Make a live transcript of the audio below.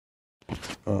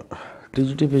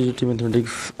TGT PGT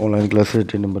mathematics online classes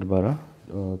day number 12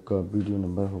 का video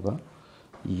number होगा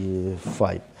ये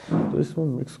 5। तो इसमें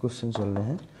मिक्स क्वेश्चन चल रहे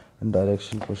हैं,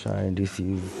 direction cosine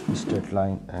disease straight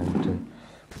line and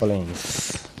planes.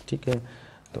 ठीक है,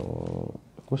 तो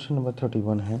क्वेश्चन नंबर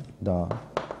 31 है the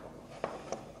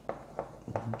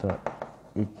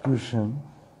equation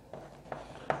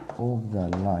of the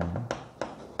line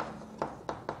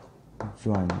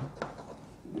join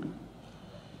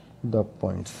the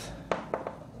points,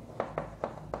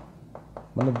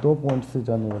 मतलब दो पॉइंट से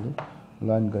जाने वाली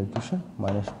लाइन का इक्वेशन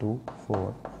 -2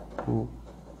 4 2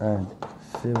 एंड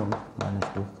 7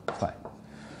 -2 5।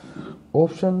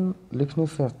 ऑप्शन लिखने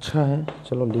से अच्छा है,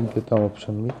 चलो लिख देता हूँ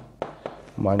ऑप्शन भी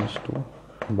 -2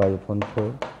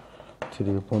 y/4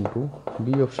 3/2।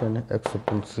 बी ऑप्शन है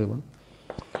x/7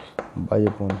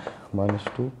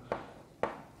 y/-2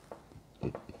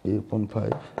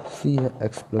 a/5। सी है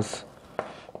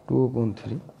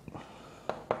x+2/3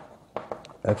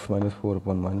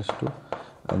 x-4/-2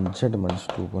 and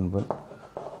z-2/1।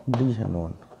 D है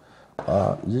नॉन।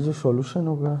 ये जो सॉल्यूशन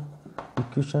होगा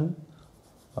equation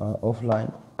of line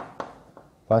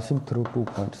passing through two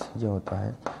points, ये होता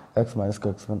है x -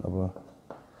 x1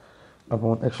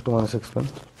 upon x2 - x1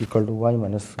 equal to y -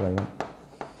 y1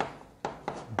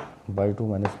 y2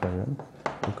 - y1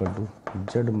 equal to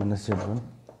z -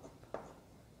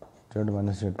 z1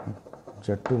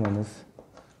 z2 -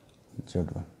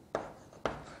 z1।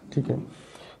 ठीक है,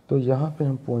 तो यहाँ पे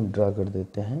हम पॉइंट ड्रा कर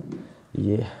देते हैं।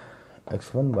 ये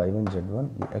x1 y1 z1,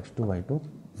 ये x2 y2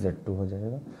 z2 हो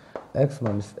जाएगा। x -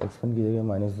 x1 की जगह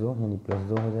 -2 यानी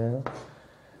 +2 हो जाएगा।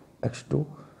 x2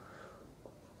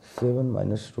 7 -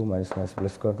 2 -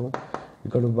 प्लस का 2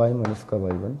 इक्वल टू y - का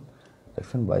y1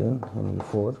 x1 y1 यानी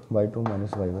 4 y2 -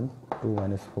 y1 2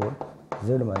 - 4 z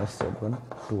 - z1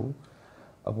 2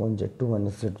 upon z2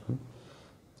 - z1।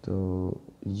 तो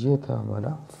ये था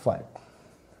हमारा 5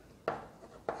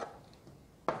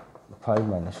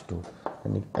 - 2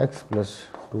 यानी x +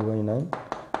 2y9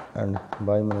 and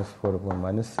y -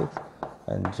 4/-6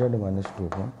 and z -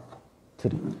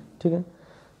 2/3। ठीक है,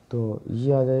 तो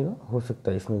ये आ जाएगा। हो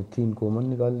सकता है इसमें 3 कॉमन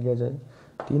निकाल लिया जाए।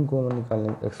 3 कॉमन निकालने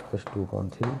में x +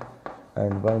 2/3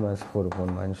 and y -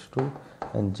 4/-2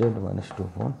 and z -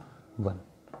 2/1।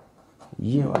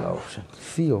 ये वाला ऑप्शन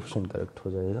सी ऑप्शन करेक्ट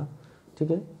हो जाएगा।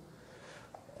 ठीक है,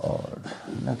 और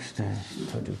नेक्स्ट है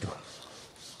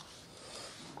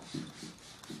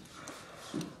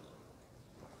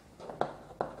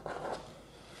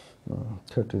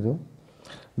 32।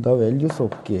 द वैल्यूज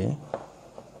ऑफ के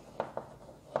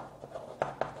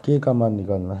का मान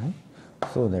निकालना है,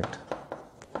 so that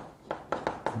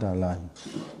the line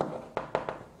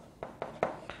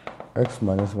x -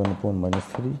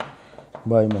 1/-3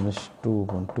 y -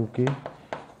 2/2k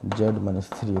z -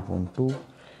 3/2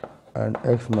 and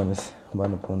x -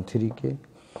 1/3k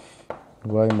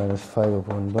y -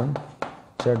 5/1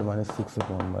 z -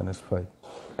 6/-5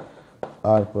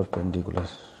 are perpendicular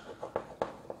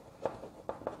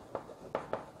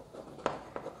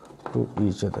to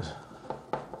each other।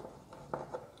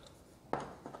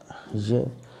 ये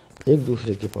एक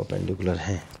दूसरे के परपेंडिकुलर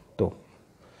हैं। तो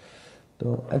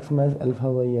x - alpha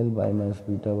y l y -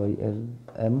 beta y l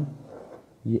m,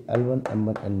 ये l1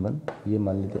 m1 n1, ये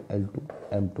मान लेते हैं l2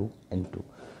 m2 n2।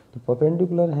 तो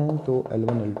परपेंडिकुलर हैं तो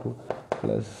l1 l2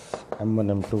 plus m1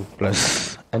 m2 plus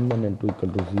n1 n2 equal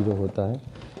to 0 होता है,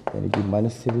 यानी कि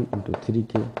 -3 ×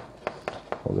 3k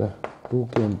होगा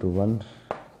 2k × 1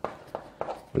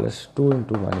 प्लस 2 ×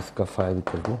 -5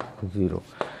 इक्वल टू 0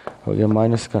 हो गया।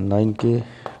 -9k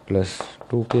plus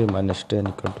 2k - 10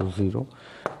 equal to 0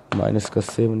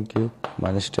 -7k -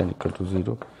 10 equal to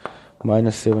 0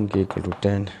 -7k equal to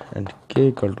 10 and k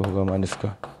equal to होगा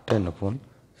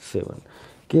 -10/7।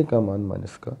 k का मान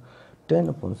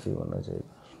 -10/7 आ जाएगा।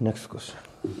 Next question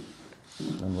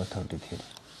number 33।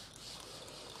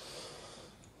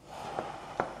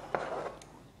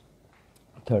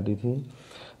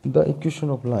 The equation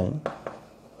of line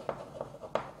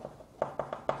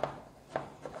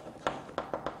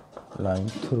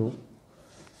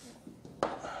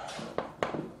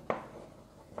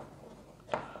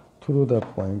through the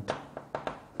point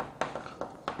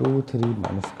 2 3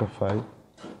 - 5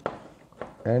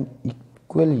 and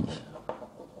equally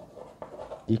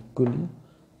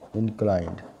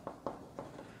inclined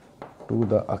to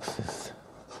the axis।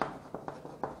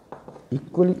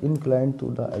 Equally inclined to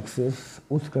the axis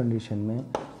उस condition में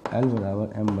l =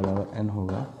 m = n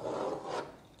होगा।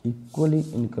 Equally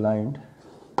inclined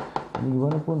यानी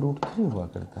 1/√3 हुआ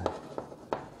करता है।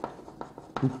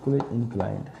 Equally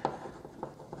inclined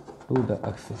to the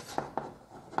axis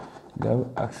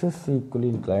जब axis से equally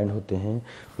inclined होते हैं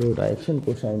तो डायरेक्शन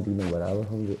कोसाइन तीनों बराबर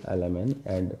होंगे एल एम एन,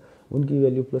 एंड उनकी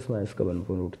वैल्यू प्लस माइनस का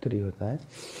 1/√3 होता है।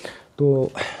 तो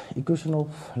इक्वेशन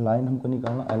ऑफ लाइन हमको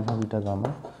निकालना अल्फा बीटा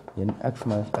गामा, यानी x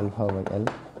minus alpha by L,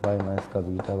 Y minus का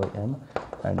beta by M,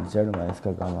 and Z minus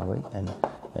का गामा बाई एन,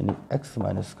 यानी एक्स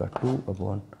माइनस का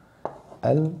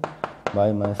 2/L,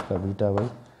 वाई माइनस का बीटा बाई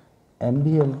एम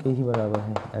भी एल के ही बराबर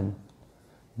है, एंड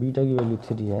बीटा की वैल्यू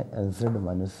 3 है, and Z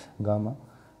minus gamma,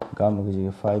 gamma की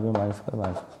जगह 5 है माइनस का,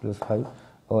 माइनस प्लस 5,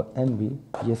 और एन भी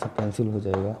ये सब कैंसिल हो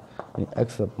जाएगा, यानी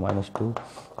एक्स अब -2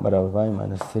 बराबर वाई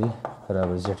 -3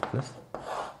 बराबर जेड प्लस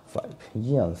 5।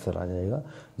 ये आंसर आ जाएगा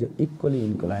जो equally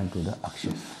incline to the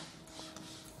axis.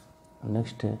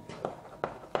 Next है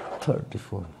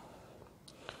 34।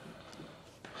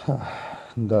 हाँ,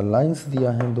 द लाइन्स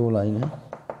दिया है, दो लाइन है,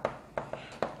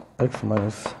 x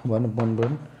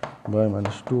 -1/1, y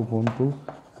 -2/2,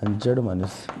 and z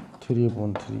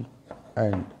 -3/3,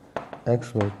 and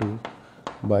x/2,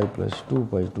 y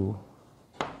 +2/2,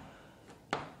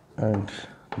 and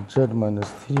z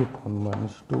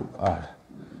 -3/-2r।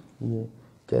 ये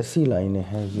कैसी लाइनें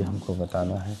हैं ये हमको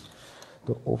बताना है।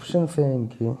 तो ऑप्शन है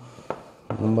इनके,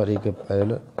 नंबर 1 है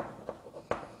पैरेलल,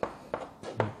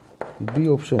 बी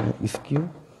ऑप्शन है स्क्यू,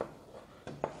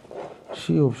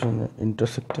 सी ऑप्शन है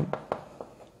इंटरसेक्टिंग,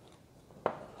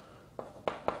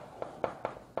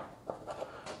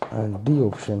 एंड डी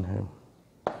ऑप्शन है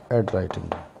एट राइट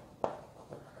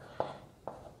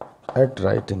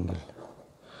एंगल।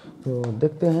 तो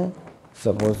देखते हैं,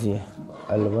 सपोज ये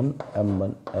L1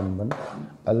 M1 N1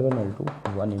 L1 L2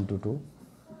 1 × 2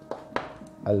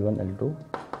 L1 L2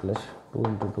 plus 2 ×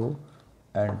 2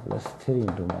 and plus 3 ×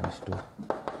 -2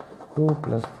 2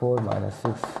 + 4 -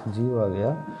 6 0 आ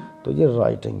गया। तो ये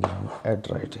राइट एंगल है, एट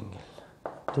राइट एंगल।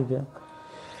 ठीक है,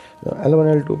 L1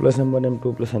 L2 plus M1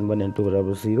 M2 plus N1 N2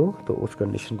 बराबर 0, तो उस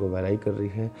कंडीशन को वेरीफाई कर रही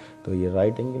है, तो ये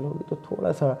राइट एंगल होगी। तो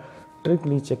थोड़ा सा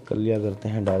ट्रिकली चेक कर लिया करते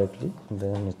हैं, डायरेक्टली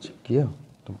मैंने चेक किया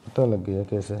तो पता लग गया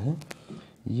कैसे है,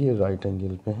 ये राइट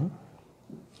एंगल पे है।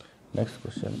 नेक्स्ट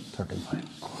क्वेश्चन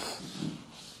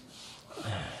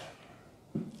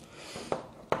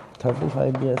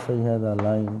 35 भी ऐसा ही है, the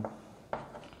line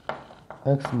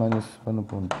x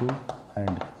 -1/2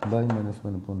 and y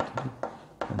 -1/3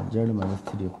 and z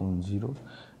 -3/0,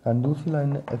 and दूसरी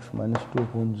लाइन है x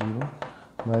 -2/0,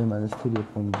 y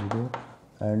 -3/0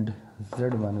 and z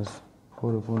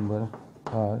 -4/r।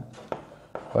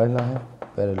 पहला है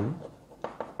पैरेलल,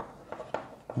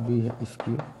 बी है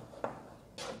स्क्यू,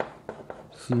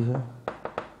 सी है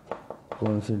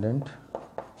कोइंसिडेंट,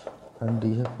 एंड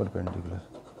डी है परपेंडिकुलर।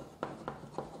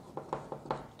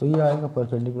 तो ये आएगा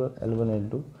परपेंडिकुलर L1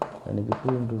 L2, यानी कि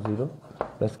 2 × 0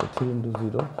 प्लस 3 ×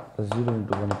 0 प्लस 0 ×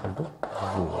 1 =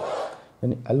 0,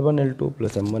 यानी L1 L2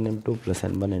 plus M1 M2 plus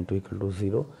N1 N2 =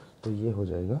 0। तो ये हो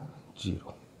जाएगा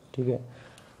 0। ठीक है,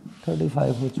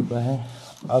 35 हो चुका है।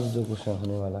 अब जो क्वेश्चन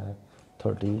होने वाला है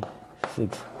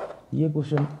 36। ये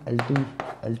question L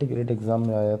T grade exam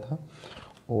में आया था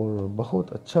और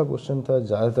बहुत अच्छा क्वेश्चन था।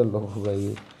 ज़्यादातर लोगों का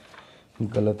ये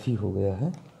गलत ही हो गया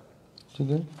है। ठीक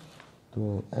है,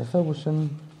 तो ऐसा क्वेश्चन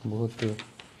बहुत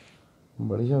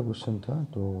बढ़िया क्वेश्चन था।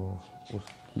 तो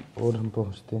उसकी और हम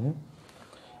पहुँचते हैं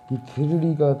कि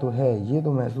 3D का तो है, ये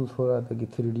तो महसूस हो रहा था कि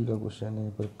 3D का क्वेश्चन है,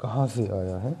 पर कहाँ से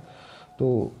आया है।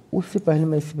 तो उससे पहले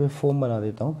मैं इस पर फॉर्म बना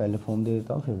देता हूँ, पहले फॉर्म दे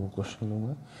देता हूँ, फिर वो क्वेश्चन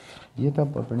लूँगा। ये था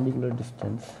perpendicular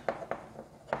distance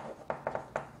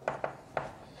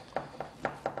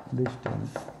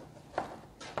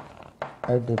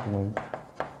eight A point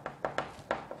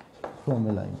from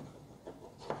A line,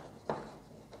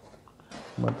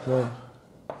 मतलब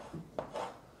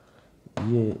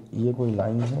ये कोई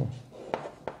लाइन है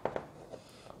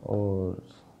और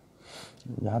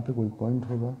यहाँ पे कोई पॉइंट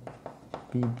होगा,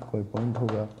 P कोई पॉइंट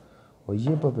होगा, और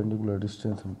ये परपेंडिकुलर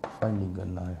डिस्टेंस हमको फाइंडिंग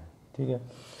करना है। ठीक है,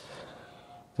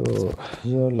 तो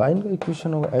ये लाइन का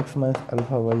इक्वेशन होगा x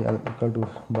 -alpha y =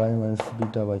 y -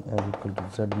 beta y n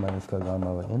 = z minus का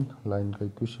गामा y n, लाइन का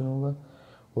इक्वेशन होगा।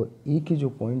 और ए के जो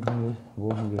पॉइंट होंगे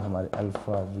वो होंगे हमारे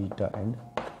alpha beta and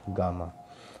gamma,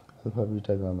 alpha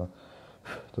beta gamma.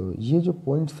 तो ये जो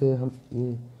पॉइंट्स है हम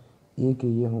ए के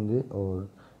ये होंगे, और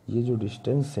ये जो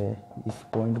डिस्टेंस है इस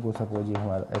पॉइंट को, सपोज ये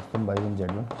हमारा x1 y1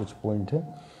 z1 कुछ पॉइंट है,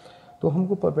 तो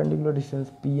हमको परपेंडिकुलर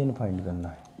डिस्टेंस Pn फाइंड करना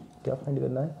है। क्या फाइंड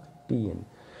करना है? Pn।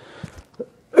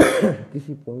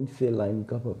 किसी पॉइंट से लाइन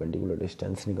का परपेंडिकुलर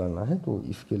डिस्टेंस निकालना है। तो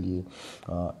इसके लिए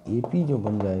AP जो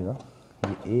बन जाएगा,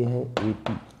 ये A है,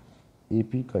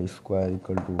 AP का स्क्वायर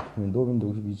 = दो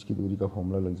बिंदु के बीच की दूरी का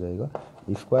फॉर्मूला लग जाएगा।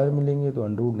 स्क्वायर मिलेंगे तो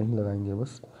अंडर रूट नहीं लगाएंगे,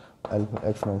 बस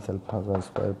अल्फा x - अल्फा का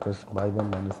स्क्वायर प्लस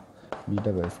y1 -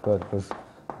 बीटा का square plus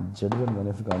Z1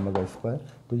 minus gamma का स्क्वायर।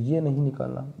 तो ये नहीं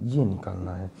निकालना, ये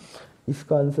निकालना है।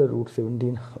 इसका आंसर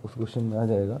 √17 उस क्वेश्चन में आ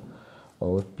जाएगा।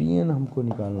 और Pn हमको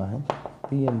निकालना है,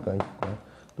 Pn का स्क्वायर।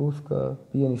 तो उसका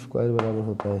Pn स्क्वायर बराबर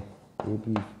होता है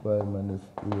AP स्क्वायर माइनस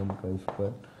An का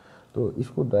स्क्वायर। तो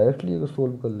इसको डायरेक्टली अगर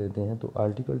सोल्व कर लेते हैं तो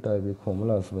आर्टिकल टाइप एक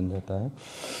फॉर्मूला बन जाता है।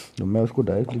 तो मैं उसको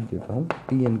डायरेक्ट लिख देता हूँ,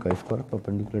 Pn का स्क्वायर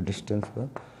परपेंडिकुलर डिस्टेंस का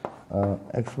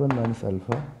x1 minus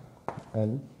alpha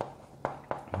L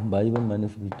y1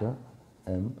 minus beta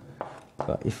M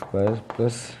का स्क्वायर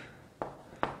प्लस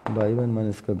y1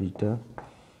 माइनस का beta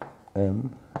M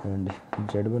and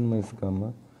Z1 minus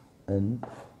gamma N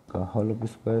का whole of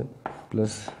square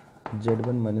plus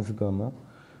Z1 minus gamma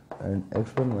and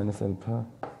x1 minus alpha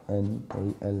N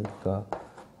L का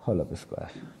whole of square.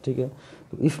 ठीक है,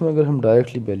 तो इसमें अगर हम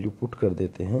डायरेक्टली वैल्यू पुट कर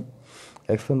देते हैं,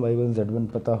 x1 y1 z1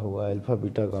 पता होगा, अल्फ़ा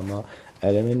बीटा गामा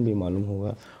एलिमेंट भी मालूम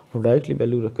होगा, तो डायरेक्टली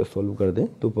वैल्यू रख कर सॉल्व कर दें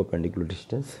तो परपेंडिकुलर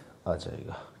डिस्टेंस आ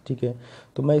जाएगा। ठीक है,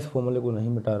 तो मैं इस फॉर्मूले को नहीं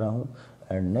मिटा रहा हूँ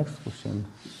एंड नेक्स्ट क्वेश्चन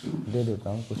दे देता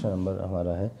हूँ। क्वेश्चन नंबर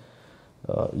हमारा है,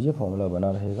 ये फॉर्मूला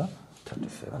बना रहेगा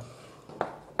 37,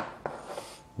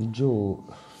 जो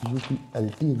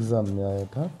UPLT एग्ज़ाम में आया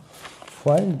था।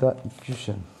 Find the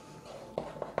equation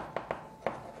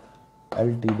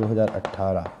LT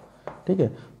 2018। ठीक है,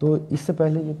 तो इससे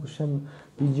पहले ये क्वेश्चन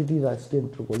PGT राजकीय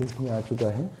इंटर कॉलेज में आ चुका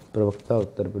है, प्रवक्ता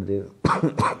उत्तर प्रदेश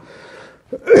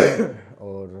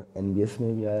और NBS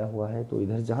में भी आया हुआ है। तो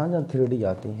इधर जहाँ जहाँ थ्योरी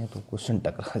आती हैं तो क्वेश्चन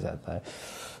टकरा जाता है।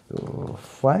 तो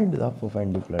find the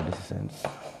perpendicular distance,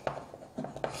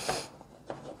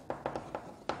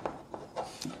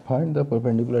 find the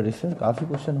perpendicular distance. काफ़ी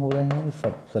क्वेश्चन हो रहे हैं,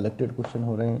 सब सेलेक्टेड क्वेश्चन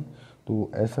हो रहे हैं,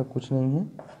 तो ऐसा कुछ नहीं है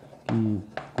कि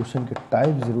क्वेश्चन के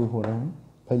टाइप ज़रूर हो रहे हैं,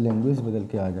 भाई लैंग्वेज बदल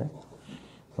के आ जाए।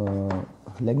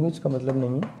 लैंग्वेज का मतलब नहीं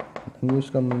है, लैंग्वेज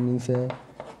का मीनिंग्स है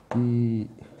कि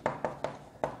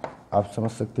आप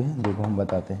समझ सकते हैं। देखो हम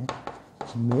बताते हैं,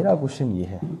 मेरा क्वेश्चन ये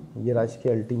है, ये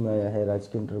राजकीय LT में आया है,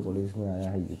 राजकीय इंटर कॉलेज में आया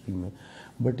है UP में,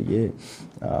 बट ये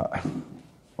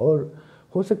और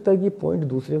हो सकता है कि पॉइंट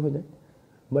दूसरे हो जाए,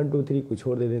 1 2 3 कुछ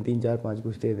और दे दें, 3 4 5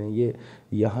 कुछ दे दें, ये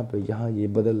यहाँ पे यहाँ ये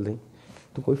बदल दें,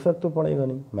 तो कोई फ़र्क तो पड़ेगा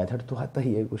नहीं। मेथड तो आता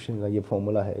ही है क्वेश्चन का, ये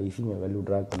फॉर्मूला है, इसी में वैल्यू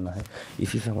ड्रा करना है,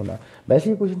 इसी से होना। वैसे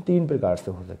ये क्वेश्चन 3 प्रकार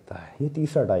से हो सकता है, ये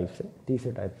तीसरा टाइप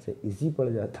से इजी पड़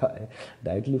जाता है,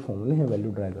 डायरेक्टली फॉर्मूले में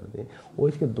वैल्यू ड्रा कर दे। और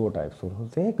इसके 2 टाइप्स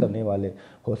होते हैं करने वाले।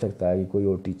 हो सकता है कि कोई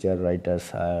और टीचर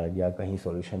राइटर्स या कहीं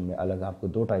सॉल्यूशन में अलग आपको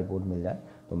 2 टाइप और मिल जाए,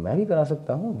 तो मैं भी करा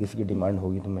सकता हूँ, किसी की डिमांड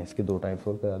होगी तो मैं इसके 2 टाइप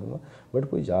सोल्व करा दूँगा, बट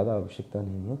कोई ज़्यादा आवश्यकता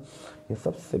नहीं है। ये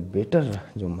सबसे बेटर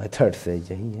जो मेथड्स है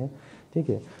यही है। ठीक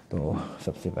है, तो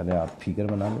सबसे पहले आप फिगर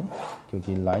बना लें,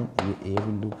 क्योंकि लाइन ये A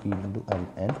बिंदु P बिंदु L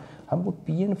N, हमको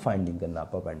Pn फाइंडिंग करना,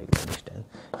 परपेंडिकुलर डिस्टेंस।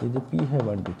 ये जो P है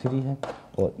 1 2 3 है,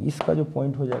 और इसका जो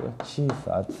पॉइंट हो जाएगा 6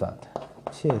 7 7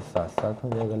 6 7 7 हो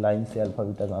जाएगा लाइन से अल्फ़ा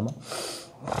बीटा गामा।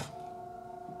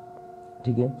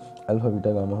 ठीक है, अल्फ़ा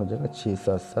बीटा गामा हो जाएगा 6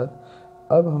 7 7।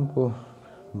 अब हमको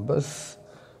बस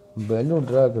वैल्यू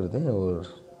ड्रा कर दें और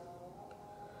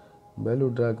वैल्यू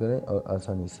ड्रा करें और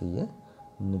आसानी से ये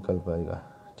निकल पाएगा।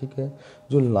 ठीक है,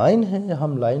 जो लाइन है,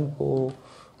 हम लाइन को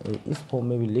इस फॉर्म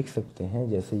में भी लिख सकते हैं,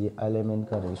 जैसे ये एलिमेंट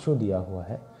का रेशो दिया हुआ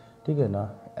है। ठीक है ना,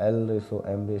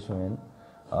 L/M/N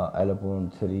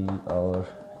L/3 और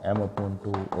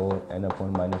M/2 और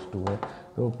N/-2 है,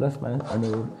 तो plus minus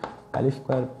under L² +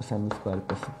 M² +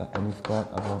 M² upon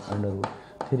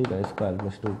 √3 का स्क्वायर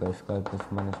प्लस 2 का स्क्वायर प्लस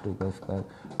 -2 का स्क्वायर,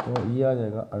 तो ये आ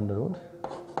जाएगा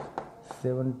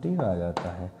 √17 आ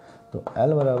जाता है। तो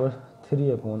L बराबर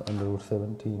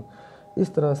 3/√17।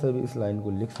 इस तरह से भी इस लाइन को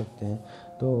लिख सकते हैं।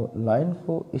 तो लाइन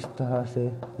को इस तरह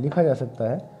से लिखा जा सकता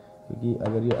है, क्योंकि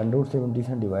अगर ये √17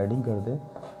 से डिवाइडिंग कर दे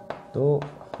तो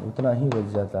उतना ही बच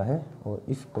जाता है, और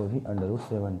इसको भी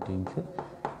 √17 से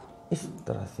इस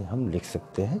तरह से हम लिख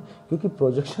सकते हैं, क्योंकि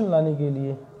प्रोजेक्शन लाने के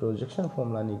लिए, प्रोजेक्शन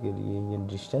फॉर्म लाने के लिए, ये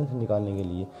डिस्टेंस निकालने के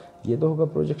लिए, ये तो होगा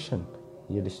प्रोजेक्शन,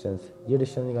 ये डिस्टेंस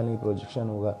निकालने की प्रोजेक्शन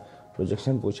होगा।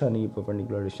 प्रोजेक्शन पूछा नहीं,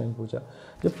 परपेंडिकुलर डिस्टेंस पूछा।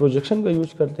 जब प्रोजेक्शन का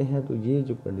यूज करते हैं तो ये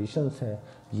जो कंडीशंस है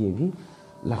ये भी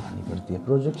लगानी पड़ती है।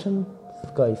 प्रोजेक्शन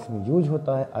का इसमें यूज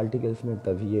होता है आर्टिकल्स में,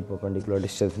 तभी ये परपेंडिकुलर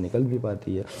डिस्टेंस निकल भी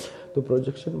पाती है। तो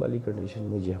प्रोजेक्शन वाली कंडीशन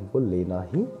में ये हमको लेना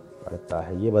ही पड़ता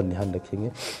है, ये बात ध्यान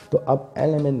रखेंगे। तो अब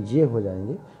LMN ये हो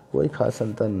जाएंगे, कोई खास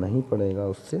अंतर नहीं पड़ेगा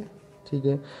उससे। ठीक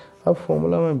है, अब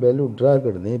फॉर्मूला में वैल्यू ड्रा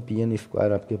कर दें। Pn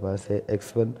स्क्वायर आपके पास है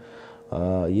x1,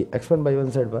 ये x1 y1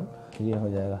 z1, ये हो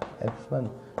जाएगा x1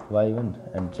 y1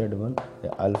 and z1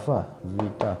 alpha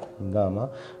beta gamma.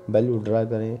 Value draw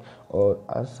करें और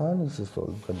आसानी से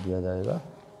सॉल्व कर दिया जाएगा।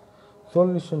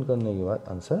 सॉल्यूशन करने के बाद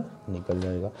आंसर निकल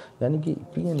जाएगा, यानी कि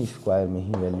Pn स्क्वायर में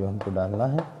ही वैल्यू हमको डालना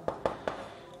है।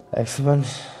 x1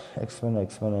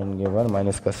 x1 यानी कि 1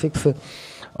 माइनस का 6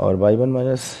 और y1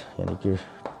 माइनस यानी कि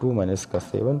 2 माइनस का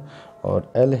 7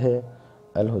 और l है,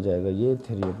 l हो जाएगा ये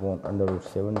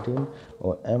 3/√17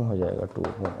 और m हो जाएगा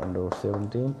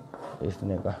 2/√17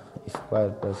 इसने का स्क्वायर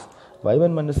प्लस y1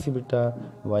 माइनस सी बीटा,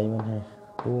 y1 है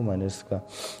 2 माइनस का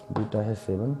बीटा है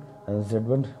 7 एंड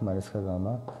z1 माइनस का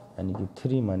गामा यानी कि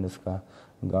 3 माइनस का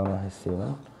गामा है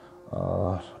 7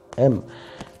 और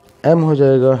m हो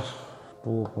जाएगा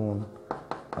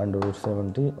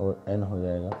 2/√17 और n हो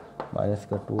जाएगा माइनस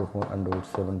का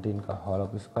 2/√17 का whole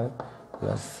of square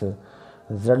plus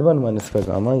z1 minus का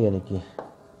गामा यानी कि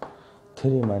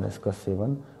 3 माइनस का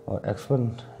 7 और x1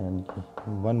 यानी कि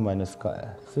 1 माइनस का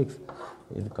 6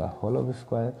 इसका होल ऑफ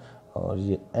स्क्वायर और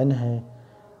ये n है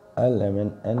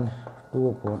n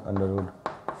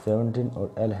 2/√17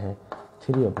 और l है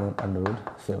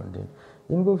 3/√17।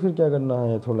 इनको फिर क्या करना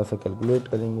है, थोड़ा सा कैलकुलेट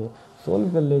करेंगे,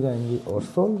 सोल्व कर ले जाएंगे और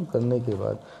सोल्व करने के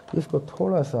बाद इसको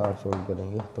थोड़ा सा आप सोल्व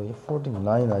करेंगे तो ये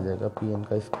 49 आ जाएगा pn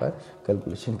का स्क्वायर।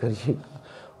 कैलकुलेशन करिएगा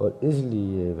और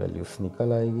इसलिए ये वैल्यूज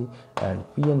निकल आएगी एंड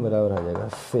pn बराबर आ जाएगा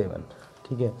 7।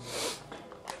 ठीक है,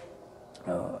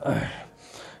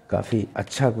 काफ़ी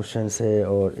अच्छा क्वेश्चन है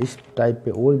और इस टाइप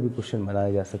पे और भी क्वेश्चन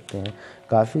बनाए जा सकते हैं,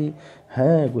 काफ़ी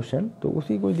हैं क्वेश्चन, तो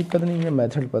उसकी कोई दिक्कत नहीं है,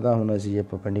 मेथड पता होना चाहिए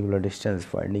परपेंडिकुलर डिस्टेंस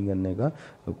फाइंडिंग करने का।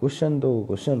 तो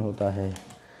क्वेश्चन होता है,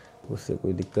 उससे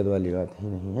कोई दिक्कत वाली बात ही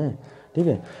नहीं है। ठीक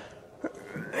है,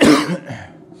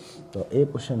 तो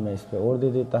एक क्वेश्चन मैं इस पर और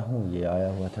दे देता हूँ, ये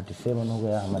आया हुआ 37 हो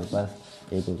गया हमारे पास,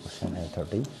 एक और क्वेश्चन है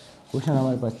 30। क्वेश्चन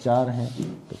हमारे पास 4 हैं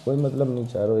तो कोई मतलब नहीं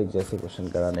चारों एक जैसे क्वेश्चन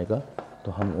कराने का,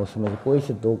 तो हम उसमें कोई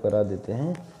से 2 करा देते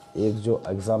हैं। एक जो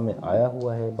एग्ज़ाम में आया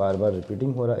हुआ है बार बार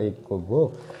रिपीटिंग हो रहा है, एक को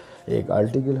वो एक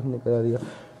आर्टिकल हमने करा दिया,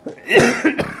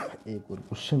 एक और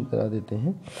क्वेश्चन करा देते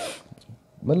हैं,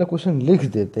 मतलब क्वेश्चन लिख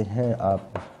देते हैं,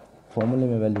 आप फॉर्मूले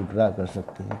में वैल्यू ड्रा कर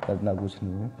सकते हैं, करना कुछ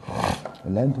नहीं है।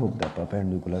 Length of the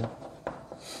perpendicular,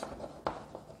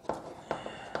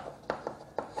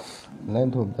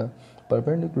 length of the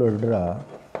perpendicular draw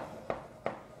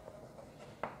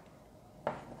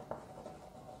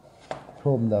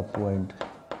from the point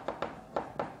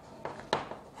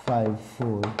 5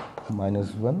 4 minus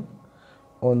 1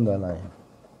 on the line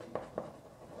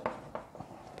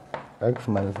x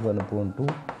minus 1/2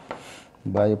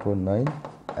 y/9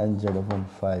 and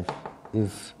z/5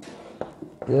 is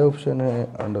A option है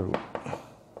अंडर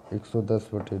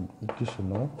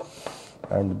 110/2109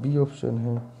 एंड बी ऑप्शन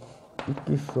है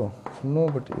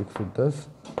 2109/110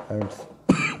 एंड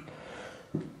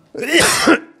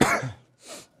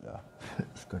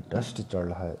डस्ट चढ़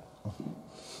रहा है,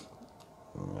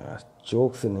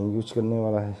 चौक से नहीं यूज करने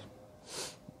वाला है,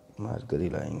 मार कर ही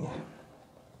लाएंगे।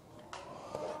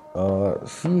 और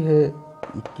सी है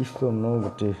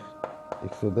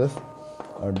 2109/110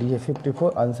 और डी है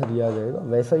 54, आंसर ये आ जाएगा।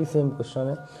 वैसा ही सेम क्वेश्चन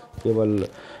है, केवल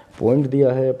पॉइंट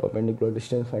दिया है, परपेंडिकुलर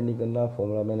डिस्टेंस फाइंडिंग करना,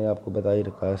 फॉर्मूला मैंने आपको बता ही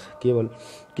रखा है, केवल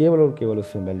और केवल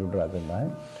उसमें वैल्यू ड्रा करना है।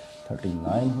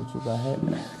 39 हो चुका है,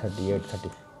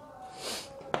 38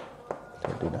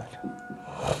 39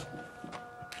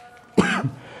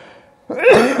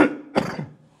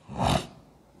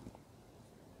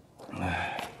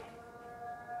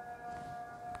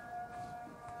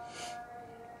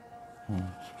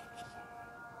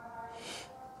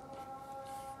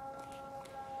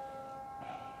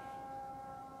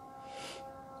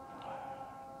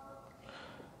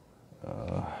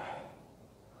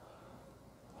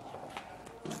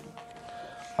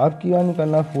 आपकी यहाँ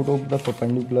निकालना foot of the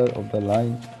perpendicular of the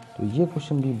line. तो ये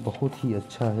क्वेश्चन भी बहुत ही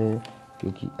अच्छा है,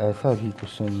 क्योंकि ऐसा भी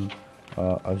क्वेश्चन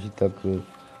अभी तक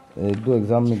 1-2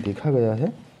 एग्ज़ाम में देखा गया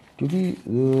है, क्योंकि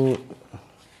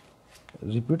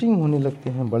रिपीटिंग होने लगते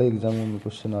हैं, बड़े एग्ज़ामों में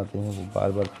क्वेश्चन आते हैं वो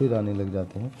बार बार फिर आने लग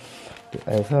जाते हैं, तो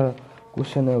ऐसा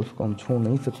क्वेश्चन है उसको हम छोड़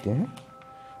नहीं सकते हैं।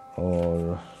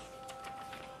 और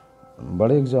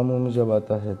बड़े एग्ज़ामों में जब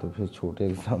आता है तो फिर छोटे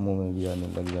एग्ज़ामों में भी आने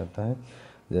लग जाता है,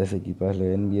 जैसे कि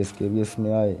पहले NBS KBS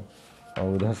में आए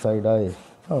और उधर साइड आए,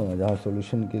 हाँ, जहाँ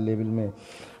सॉल्यूशन के लेवल में,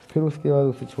 फिर उसके बाद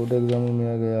उससे छोटे एग्ज़ामों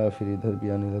में आ गया, फिर इधर भी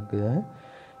आने लग गया है।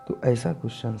 तो ऐसा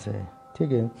क्वेश्चन है।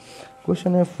 ठीक है,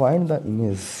 क्वेश्चन है find the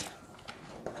image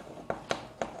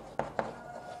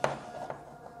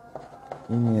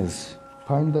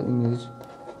find the image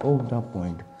of the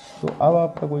point. तो अब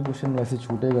आपका कोई क्वेश्चन वैसे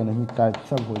छूटेगा नहीं, टाइप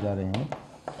सब हो जा रहे हैं।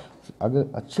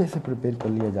 अगर अच्छे से प्रिपेयर कर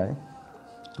लिया जाए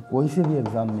तो कोई से भी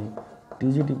एग्ज़ाम में,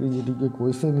 TGT PGT के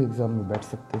कोई से भी एग्ज़ाम में बैठ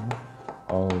सकते हैं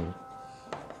और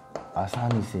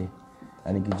आसानी से,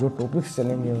 यानी कि जो टॉपिक्स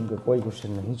चलेंगे उनके कोई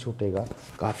क्वेश्चन नहीं छूटेगा,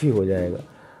 काफ़ी हो जाएगा।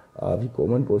 अभी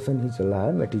कॉमन पोर्शन ही चल रहा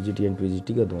है, मैं TGT एंड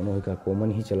PGT का दोनों का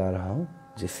कॉमन ही चला रहा हूँ,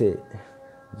 जिससे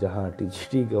जहाँ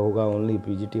TGT का होगा ओनली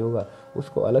PGT होगा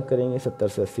उसको अलग करेंगे। 70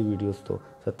 से 80 वीडियोस, तो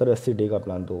 70-80 डे का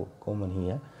प्लान तो कॉमन ही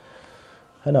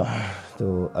है ना।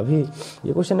 तो अभी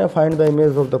ये क्वेश्चन है, find the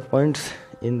image of the points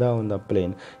in the on the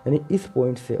plane, यानी इस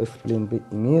पॉइंट से उस प्लेन पे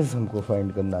इमेज हमको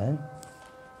फाइंड करना है।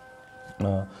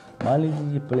 मान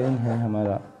लीजिए ये प्लेन है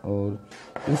हमारा और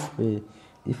इस पे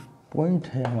इस पॉइंट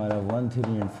है हमारा 1, 3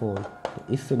 एंड 4,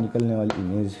 तो इससे निकलने वाली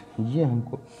इमेज ये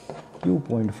हमको Q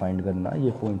पॉइंट फाइंड करना है।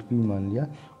 ये पॉइंट P मान लिया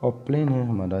और प्लेन है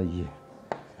हमारा ये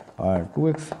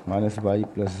 2x - y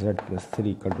 + z +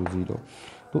 3 = 0।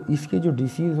 तो इसके जो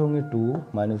डिसीज होंगे 2,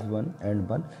 -1 एंड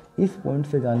 1, इस पॉइंट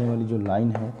से जाने वाली जो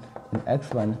लाइन है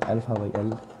x - α/l,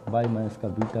 y -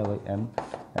 β/m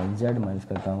and z -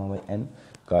 γ/n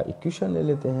का इक्वेशन ले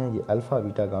लेते हैं। ये अल्फ़ा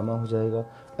बीटा गामा हो जाएगा,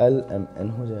 l m n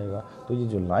हो जाएगा। तो ये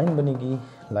जो लाइन बनेगी,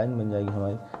 लाइन बन जाएगी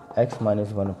हमारी x -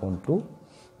 1/2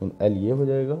 l ये हो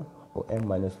जाएगा और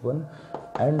m - 1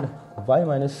 and y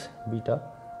 - beta,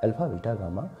 alpha beta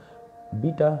gamma,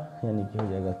 beta यानी कि हो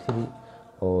जाएगा 3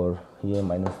 और ये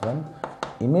 -1।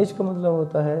 इमेज का मतलब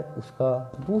होता है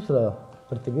उसका दूसरा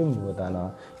प्रतिबिंब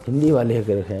बताना। हिंदी वाले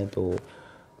अगर हैं तो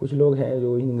कुछ लोग हैं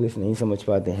जो इंग्लिश नहीं समझ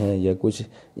पाते हैं, या कुछ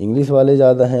इंग्लिश वाले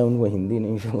ज़्यादा हैं उनको हिंदी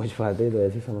नहीं समझ पाते, तो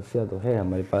ऐसी समस्या तो है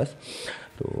हमारे पास।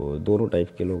 तो दोनों टाइप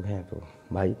के लोग हैं। तो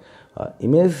भाई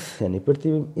इमेज यानी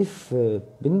प्रतिबिंब, इस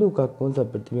बिंदु का कौन सा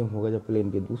प्रतिबिंब होगा जब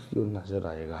प्लेन के दूसरी ओर नजर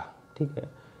आएगा, ठीक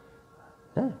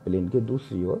है, प्लेन के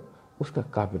दूसरी ओर उसका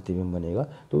का प्रतिबिंब बनेगा।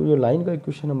 तो जो लाइन का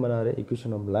इक्वेशन हम बना रहे हैं,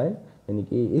 इक्वेशन ऑफ लाइन, यानी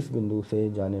कि इस बिंदु से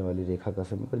जाने वाली रेखा का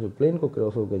समीकरण जो प्लेन को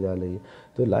क्रॉस होकर जा रही है,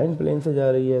 तो लाइन प्लेन से जा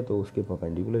रही है तो उसके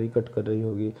परपेंडिकुलर ही कट कर रही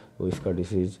होगी, तो इसका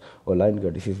डिसीज और लाइन का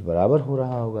डिसीज बराबर हो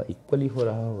रहा होगा, इक्वली हो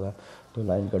रहा होगा। तो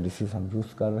लाइन का डिसीज हम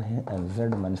यूज़ कर रहे हैं एंड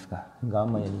z माइनस का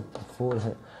गामा यानी 4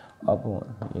 है अपॉन,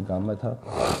 ये गामा था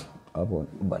अपॉन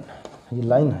 1, ये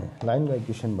लाइन है, लाइन का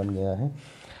इक्वेशन बन गया है।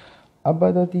 अब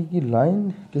बात आती है कि लाइन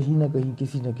कहीं ना कहीं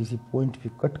किसी न किसी पॉइंट पे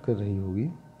कट कर रही होगी,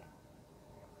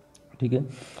 ठीक है।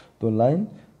 तो लाइन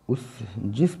उस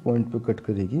जिस पॉइंट पे कट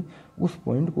करेगी उस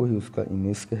पॉइंट को ही उसका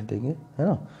इमेज कह देंगे, है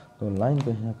ना। तो लाइन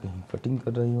कहीं ना कहीं कटिंग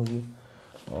कर रही होगी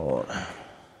और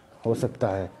हो सकता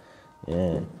है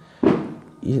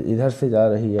इधर से जा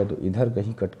रही है तो इधर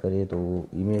कहीं कट करे तो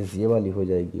इमेज ये वाली हो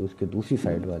जाएगी, उसके दूसरी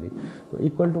साइड वाली। तो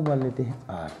इक्वल टू मान लेते हैं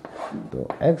r, तो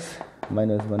x - 1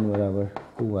 =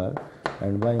 2r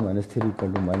and y - 3 =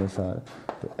 -r।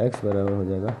 तो x बराबर हो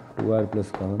जाएगा 2r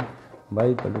 + common,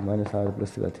 y = -r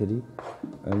 + 3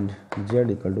 and z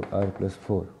 = r +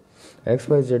 4। x,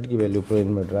 y, z की वैल्यू प्लेन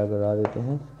में ड्रा करा देते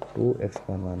हैं। 2x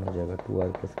का मान हो जाएगा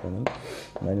 2r + कॉमन,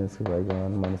 -y का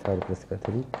मान -r +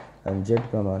 3 एंड z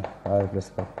का मान r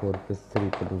 + 4 + 3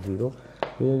 = 0।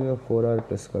 तो ये 4r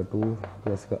 + 2 +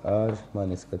 r -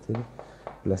 3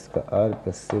 + r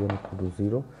 + 7 =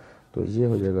 0। तो ये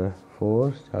हो जाएगा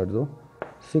 4 4 2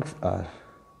 6r,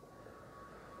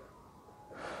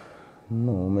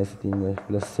 9 में से 3 में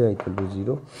 +6 =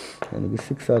 0, यानी कि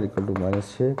 6r =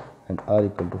 -6 एंड r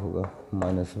 = होगा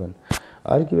 -1।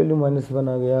 r की वैल्यू -1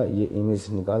 आ गया, ये इमेज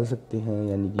निकाल सकते हैं,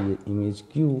 यानी कि ये इमेज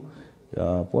q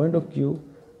या पॉइंट ऑफ q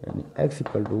यानी x =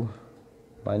 -2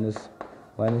 +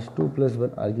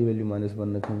 1, r की वैल्यू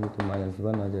 -1 रखेंगे तो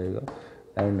 -1 आ जाएगा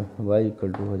एंड y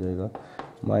 = हो जाएगा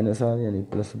 -r यानी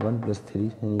 +1 +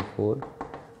 3 यानी 4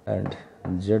 एंड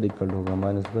z = होगा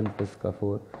 -1 +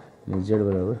 4 यानी z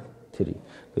बराबर 3।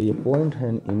 तो ये पॉइंट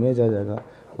है, इमेज आ जाएगा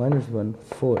 -1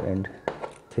 4 एंड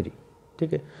 3,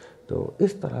 ठीक है। तो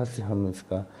इस तरह से हम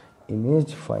इसका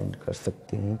इमेज फाइंड कर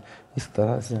सकते हैं, इस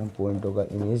तरह से हम पॉइंटों का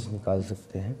इमेज निकाल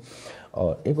सकते हैं।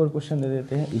 और एक और क्वेश्चन दे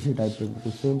देते हैं इसी टाइप के,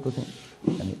 बिल्कुल सेम क्वेश्चन,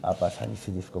 यानी आप आसानी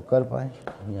से जिसको कर पाएँ,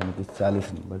 यानी कि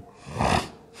 40 number.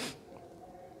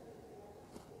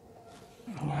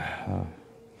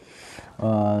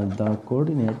 The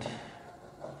coordinate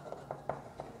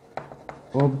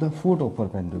of the photo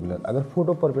perpendicular. अगर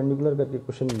फोटो परपेंडिकुलर करके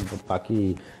क्वेश्चन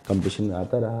बाकी कंपटीशन में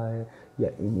आता रहा है या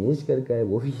इमेज करके है,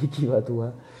 वो भी एक ही बात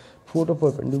हुआ। फोटो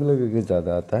परपेंडिकुलर करके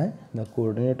ज़्यादा आता है। द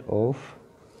कोऑर्डिनेट ऑफ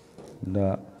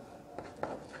द,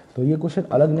 तो ये क्वेश्चन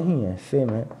अलग नहीं है, सेम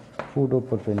है। Photo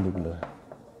perpendicular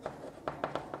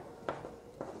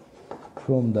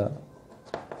from the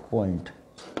point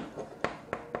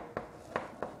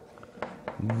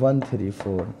 1 3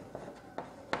 4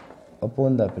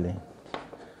 upon the plane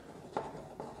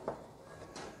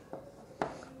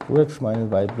 2x - y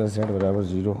 + z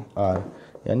 = 0 r,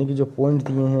 यानी कि जो पॉइंट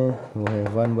दिए हैं वो है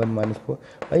 1 1 -4।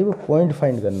 भाई वो पॉइंट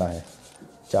फाइंड करना है,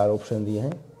 4 ऑप्शन दिए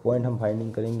हैं, पॉइंट हम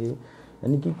फाइंडिंग करेंगे।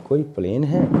 यानी कि कोई प्लेन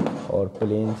है और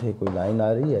प्लेन से कोई लाइन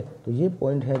आ रही है, तो ये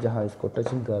पॉइंट है जहाँ इसको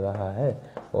टचिंग कर रहा है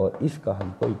और इसका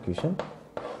हमको इक्वेशन,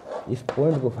 इस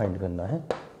पॉइंट को फाइंड करना है।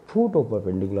 फुट ऑफ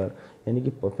परपेंडिकुलर, यानी कि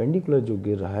परपेंडिकुलर जो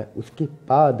गिर रहा है उसके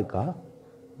पाद का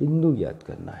बिंदु ज्ञात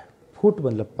करना है। फुट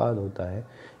मतलब पाद होता है।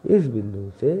 इस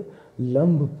बिंदु से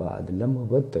लंब पाद,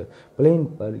 लंबवत प्लेन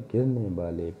पर गिरने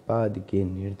वाले पाद के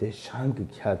निर्देशांक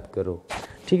ज्ञात करो।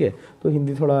 ठीक है, तो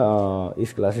हिंदी थोड़ा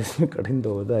इस क्लासेस में कठिन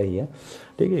तो होता ही है।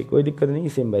 ठीक है, कोई दिक्कत नहीं,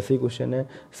 सेम वैसे ही क्वेश्चन है,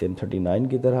 सेम 39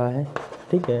 की तरह है।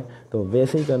 ठीक है, तो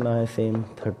वैसे ही करना है, सेम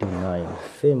 39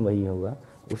 सेम वही होगा,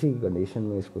 उसी कंडीशन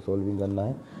में इसको सॉल्विंग करना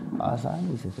है,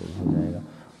 आसानी से सॉल्व हो जाएगा,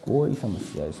 कोई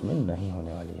समस्या इसमें नहीं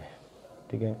होने वाली है।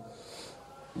 ठीक है,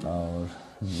 और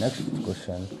नेक्स्ट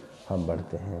क्वेश्चन हम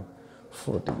बढ़ते हैं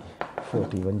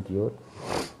 41 की ओर।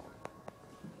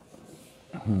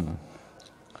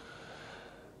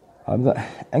 अब the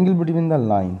angle between the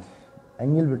line,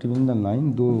 angle between the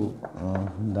line,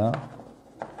 the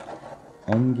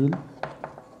angle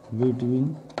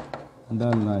between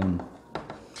the line,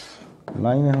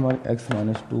 line है हमारी x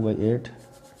minus 2/8,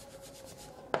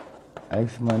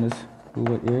 x minus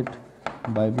 2/8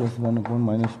 by plus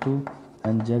 1/-2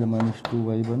 and z minus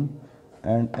 2/1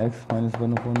 and x minus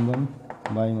 1/1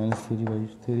 y minus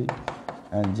 3/3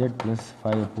 and z plus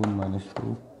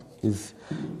 5/-2 is,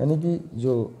 यानी कि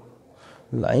जो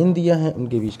line दिया है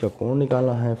उनके बीच का कोण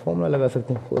निकालना है। फॉर्मूला लगा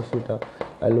सकते हैं cos theta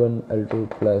L1 L2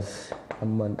 plus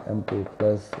M1 M2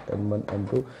 plus N1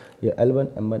 M2 या L1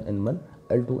 M1 N1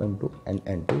 L2 M2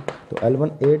 N2। तो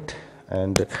L1 8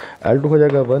 एंड L2 हो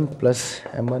जाएगा 1 plus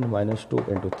M1 minus 2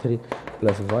 into 3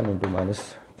 plus 1 into minus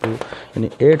 2, यानी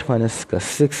 8 माइनस का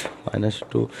 6 माइनस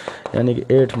 2, यानी कि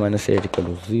 8 minus 8 equal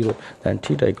to 0 and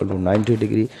theta equal to 90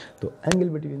 degree. तो angle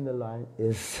between the line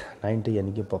is 90,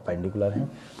 यानी कि परपेंडिकुलर है।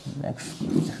 नेक्स्ट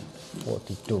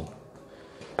 42,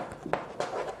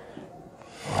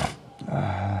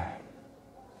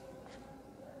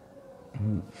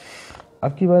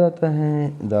 अब की बात आता है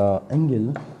the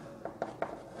angle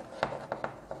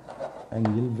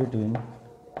between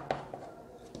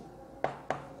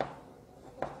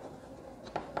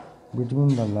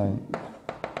the line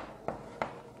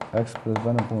x plus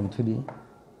 1/3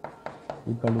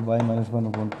 equal to y minus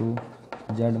 1/2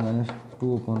 z minus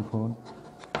 2/4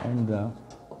 and the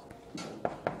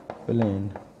plane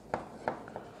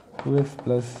 2x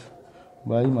plus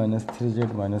y minus 3z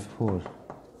minus 4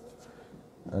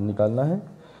 निकालना है।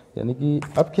 यानी कि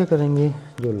अब क्या करेंगे,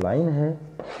 जो लाइन है,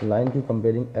 लाइन की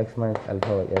comparing x minus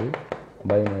alpha by L,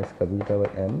 y minus का beta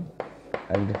by M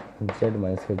and z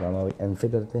minus का गामा बाई एन से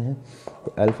करते हैं।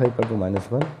 तो alpha equal to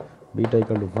 -1, beta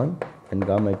equal to 1 and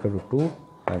gamma equal to 2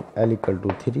 and L equal to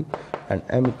 3 and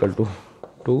M equal to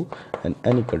 2 and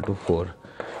N equal to 4।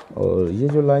 और ये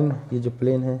जो line, ये जो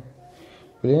प्लेन है,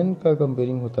 प्लेन का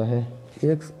कंपेयरिंग होता है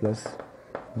x plus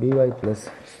B Y plus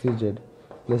C Z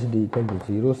plus D equal to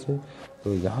 0 से।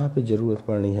 तो यहाँ पे ज़रूरत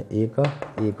पड़ रही है ए का,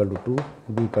 ए equal to 2,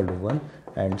 B equal to 1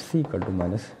 and C equal to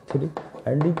 -3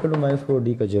 and D equal to -4,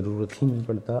 D का ज़रूरत ही नहीं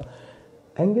पड़ता।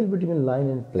 Angle between line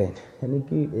and plane, यानी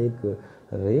कि एक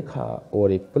रेखा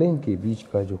और एक प्लेन के बीच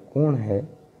का जो कोण है,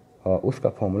 उसका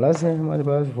फॉर्मूला से हमारे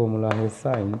पास फॉर्मूला है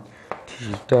sine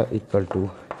theta equal to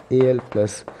A L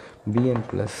plus B N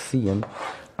plus C N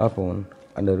upon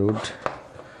under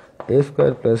root A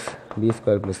square plus B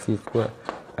square plus C square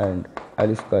and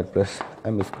L square plus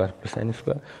M square plus N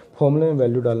square. फॉर्मूले में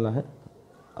value डालना है,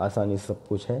 आसानी से सब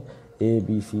कुछ है। A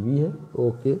B C भी है,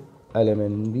 ओके, एल एम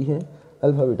एन भी है,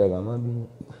 अल्फा बीटा गामा भी है।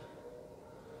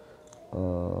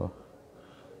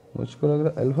 मुझको लग रहा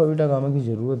है अल्फा बीटा गामा की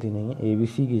ज़रूरत ही नहीं है, ए बी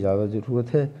सी की ज़्यादा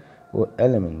ज़रूरत है और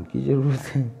एल एम एन की ज़रूरत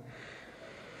है।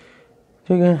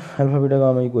 ठीक है, अल्फा बीटा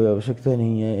गामा की कोई आवश्यकता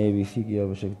नहीं है, ए बी सी की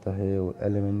आवश्यकता है और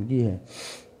एल एम एन की है।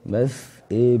 बस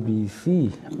A B C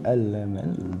L M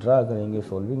N draw करेंगे,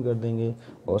 सॉल्विंग कर देंगे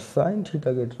और साइन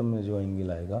थीटा के टर्म में जो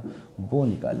एंगल आएगा वो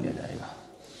निकाल लिया जाएगा।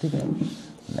 ठीक है,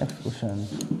 नेक्स्ट क्वेश्चन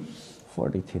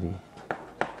 43,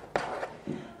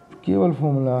 केवल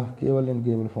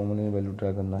फॉर्मूले में वैल्यू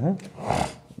ड्रा करना है।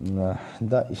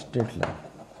 The straight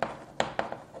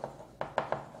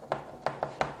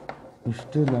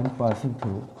line passing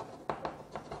through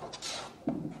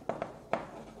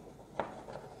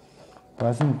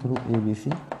A B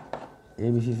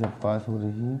C से पास हो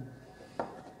रही है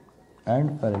and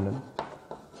parallel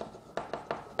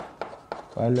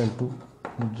to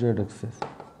Z axis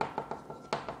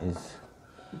is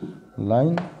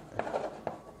line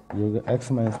जो कि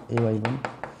x minus A by 1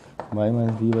 Y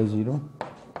minus B by 0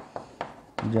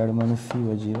 Z minus C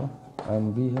by 0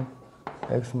 and B है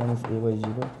x minus A by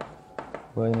 0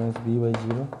 Y minus B by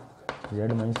 0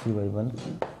 Z minus C by 1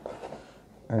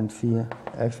 and सी है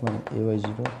x minus A by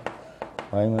 0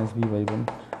 Y minus B by 1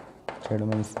 Z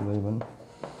minus C by 1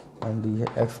 and D है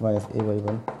x minus A by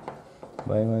 1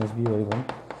 Y minus B by 1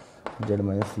 Z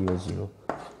minus C Y 0।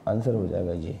 Answer हो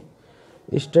जाएगा ये।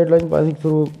 Straight line passing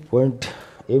through point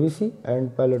A B C and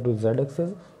parallel to Z access,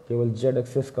 केवल Z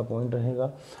access का point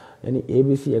रहेगा, यानी A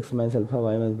B C x minus alpha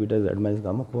Y minus beta Z minus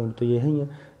gamma point तो ये ही है।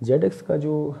 जेड एक्स का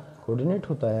जो coordinate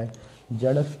होता है,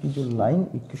 जेड एक्स की जो लाइन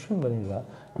इक्वेशन बनेगा,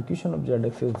 equation of Z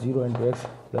x is 0 into x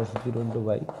plus 0 into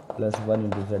Y plus 1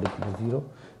 into Z equal 0।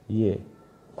 ये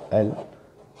एल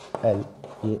एल,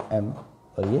 ये एम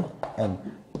और ये एन,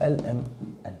 एल एम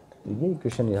एन, तो ये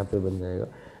इक्वेशन यहाँ पे बन जाएगा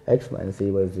x माइनस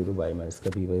ए वाई 0 वाई माइनस का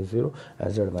बी वाई 0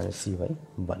 जेड माइनस सी वाई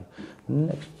 1।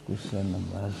 Next question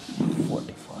number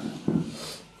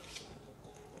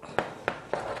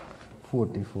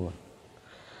 44।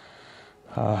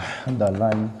 हाँ, द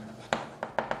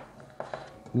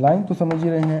लाइन तो समझ ही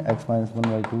रहे हैं, x minus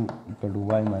 1/2 equal to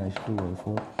Y minus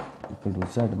 2/4 equal to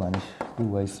Z minus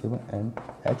 2/7 and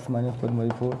x minus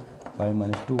 1/4 Y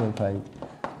minus 2/5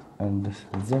 and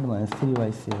Z minus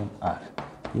 3/7 are.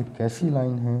 ये कैसी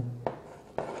line है?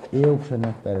 A option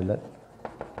है parallel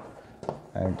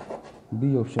and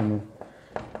B option है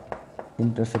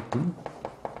इंटरसेक्टिंग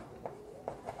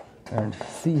एंड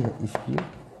सी है स्क्यू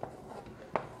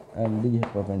एंड डी है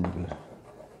perpendicular.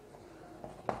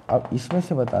 अब इसमें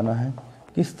से बताना है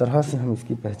किस तरह से हम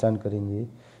इसकी पहचान करेंगे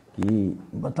कि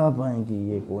बता पाएँ कि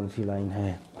ये कौन सी लाइन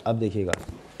है। अब देखिएगा,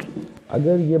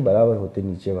 अगर ये बराबर होते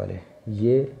नीचे वाले,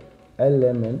 ये एल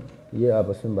एम एन ये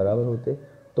आपस में बराबर होते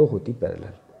तो होती पैरेलल,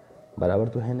 बराबर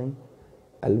तो है नहीं।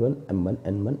 L1 M1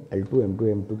 N1 L2 M2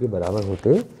 M2 के बराबर होते,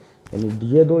 यानी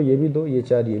ये 2 ये भी 2 ये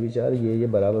 4 ये भी 4 ये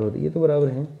बराबर होते, ये तो बराबर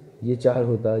हैं। ये 4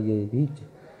 होता, ये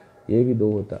भी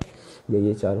 2 होता,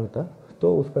 ये 4 होता,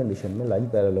 तो उस कंडीशन में लाइन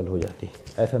पैरेलल हो जाती।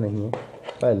 ऐसा नहीं है,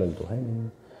 पैरेलल तो है नहीं।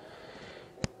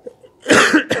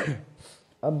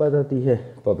 अब बात आती है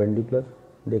परपेंडिकुलर।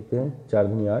 देखते हैं 4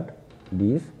 दूनी 8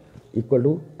 20 equal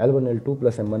to L1 L2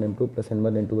 plus M1 M2 plus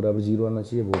N1 N2 बराबर 0 आना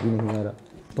चाहिए, वो भी नहीं आ रहा,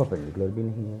 परपेंडिकुलर भी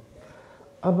नहीं है।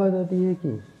 अब बात आती है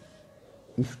कि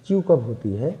स्क्यू कब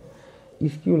होती है।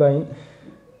 स्क्यू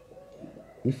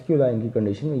लाइन की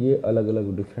कंडीशन में ये अलग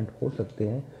अलग डिफरेंट हो सकते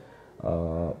हैं।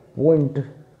 पॉइंट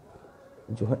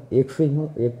जो है एक से ही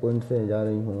हूँ, एक पॉइंट से जा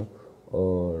रही हूँ,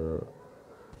 और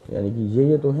यानी कि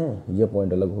ये तो हैं, ये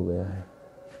पॉइंट अलग हो गया है,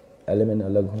 एलिमेंट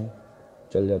अलग हो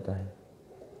चल जाता है,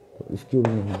 तो स्क्यू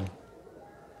भी नहीं है।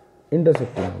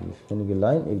 इंटरसेक्टिंग होगी, यानी कि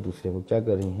लाइन एक दूसरे को क्या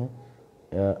कर रही हैं,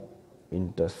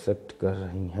 इंटरसेक्ट कर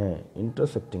रही हैं,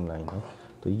 इंटरसेक्टिंग लाइन है,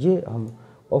 तो ये हम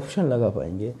ऑप्शन लगा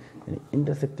पाएंगे, यानी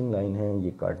इंटरसेक्टिंग लाइन है,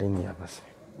 ये काटेंगे आपस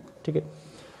में। ठीक है,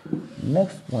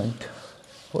 नेक्स्ट पॉइंट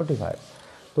 45।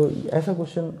 तो ऐसा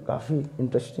क्वेश्चन काफ़ी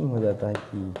इंटरेस्टिंग हो जाता है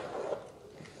कि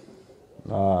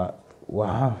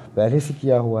वहाँ पहले से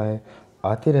किया हुआ है,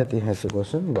 आते रहते हैं ऐसे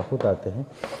क्वेश्चन, बहुत आते हैं,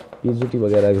 पीजीटी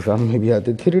वगैरह एग्ज़ाम में भी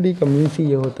आते हैं। 3D का मीन्स ही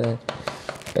ये होता है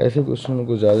ऐसे क्वेश्चनों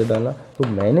को ज़्यादा डालना। तो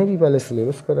मैंने भी पहले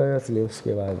सिलेबस कराया, सिलेबस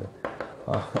के बाद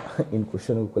इन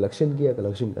क्वेश्चनों को कलेक्शन किया,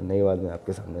 कलेक्शन करने के बाद मैं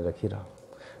आपके सामने रख ही रहा हूँ।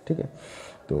 ठीक है,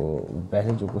 तो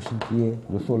पहले जो क्वेश्चन किए,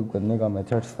 जो सोल्व करने का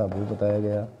मेथड्स था वो बताया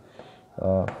गया।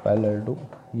 पैरेलल टू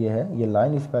ये है, ये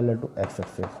line is parallel to x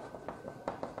access,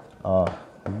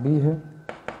 B है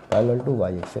पैरेलल टू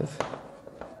वाई एक्सेस।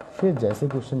 फिर जैसे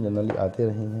क्वेश्चन जनरली आते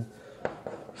रहे हैं,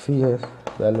 सी है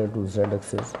पैरेलल टू जेड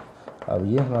एक्सेस। अब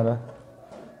ये हमारा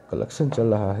कलेक्शन चल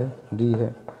रहा है। डी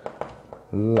है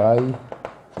लाई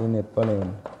इन ए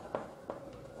plane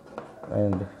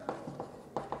and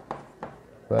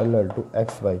parallel to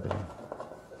x Y plane.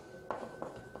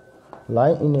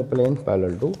 Lie in A plane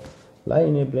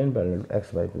parallel to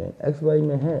x Y plane. X Y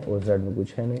में है और जेड में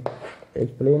कुछ है नहीं,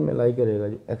 एक प्लेन में लाई करेगा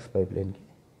जो एक्स वाई प्लेन के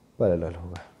पैरेलल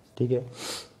होगा। ठीक है,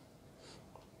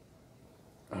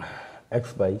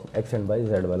 एक्स एंड वाई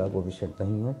जेड वाला कोफिशिएंट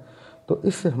नहीं है, तो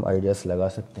इससे हम आइडियाज लगा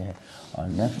सकते हैं। और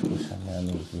नेक्स्ट क्वेश्चन है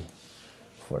यानी कि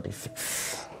 46।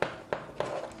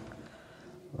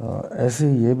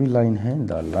 ऐसे ये भी लाइन है,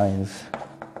 the lines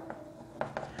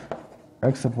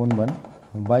x/1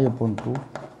 y/2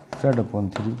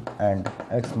 z/3 and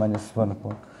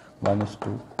x-1/-2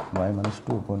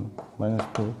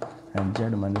 y-2/-2 and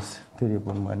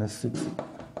z-3/-6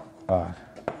 are.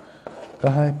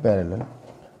 कहाँ है पैरेलल?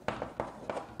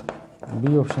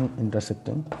 बी ऑप्शन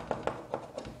इंटरसेक्टिंग,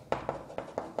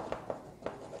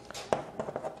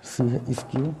 सी है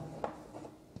स्क्यू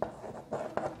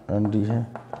एंड डी है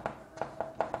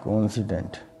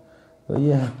कोइंसिडेंट। तो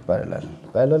ये है पैरेलल।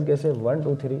 पैरेलल कैसे? 1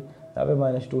 2 3, यहाँ पे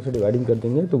 -2 से डिवाइडिंग कर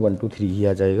देंगे तो 1 2 3 ही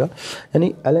आ जाएगा,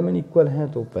 यानी एलिमेंट इक्वल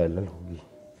हैं तो पैरेलल होगी।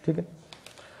 ठीक है,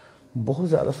 बहुत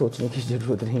ज़्यादा सोचने की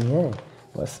ज़रूरत नहीं है,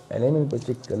 बस एलिमेंट को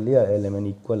चेक कर लिया, एलिमेंट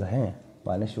इक्वल हैं,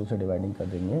 -2 से डिवाइडिंग कर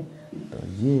देंगे तो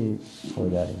ये हो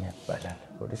जा रही है पैरेलल।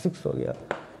 46 हो गया।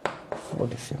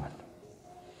 47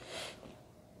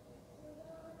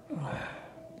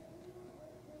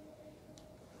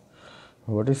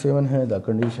 47 है the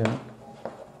condition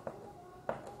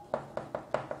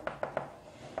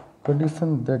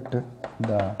that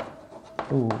the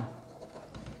two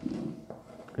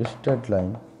straight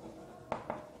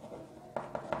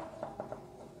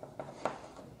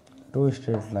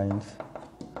lines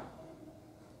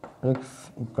x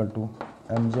equal to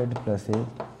mz plus a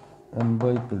and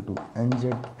y equal to nz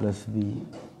plus b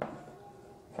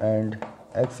and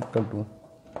x equal to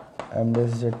m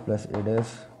dash z plus a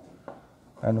dash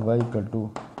and y equal to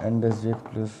n dash z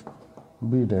plus b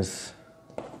dash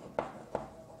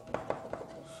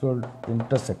should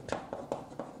intersect।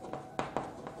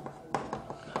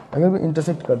 अगर भी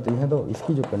intersect करती हैं तो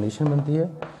इसकी जो condition बनती है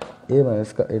a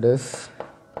minus का a डैश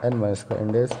n माइनस का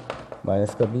n डैश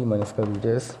माइनस का b माइनस का b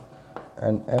dash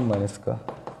and m minus का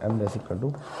m डैश इक्वल टू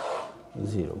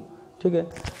 0। ठीक है,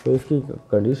 तो इसकी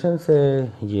कंडीशन से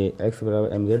ये x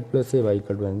बराबर M Z plus A Y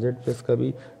equal to N Z plus का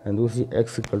बी एंड दूसरी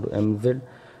x equal to M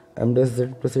dash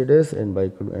Z plus A dash and Y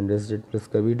equal to N dash Z plus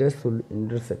का B dash तो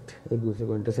intersect एक दूसरे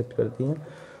को intersect करती हैं।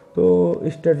 तो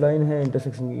स्ट्रेट लाइन है,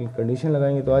 इंटरसेक्शन की कंडीशन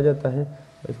लगाएंगे तो आ जाता है।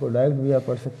 इसको डायरेक्ट भी आप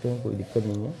पढ़ सकते हैं, कोई दिक्कत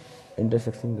नहीं है।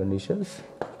 इंटरसेक्शन कंडीशंस,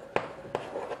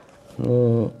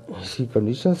 इसी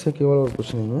कंडीशन से केवल और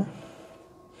कुछ नहीं है।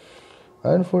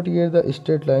 And 48 the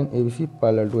straight line A B C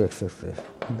parallel to x axis.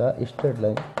 The straight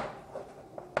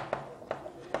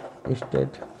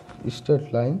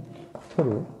line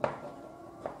through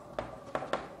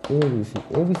A B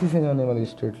C से जाने वाली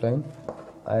straight line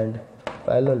and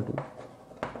parallel to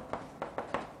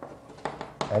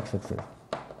x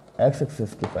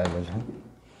axis के पैरेलल है।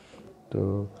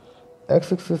 तो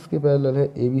एक्स एक्सिस के पैरेलल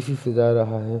है, ए बी सी से जा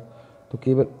रहा है तो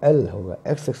केवल एल होगा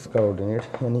एक्स एक्स का ऑर्डिनेट,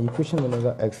 यानी इक्वेशन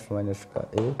बनेगा एक्स माइनस का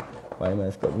ए वाई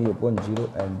माइनस का B upon 0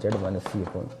 and Z minus C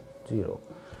upon 0।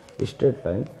 Straight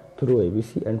line through A B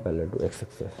C and parallel to x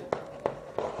axis.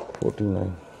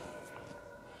 49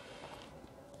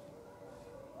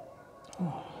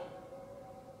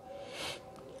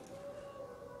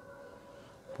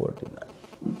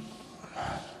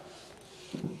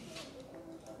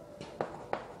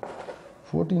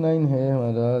 49 है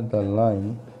हमारा द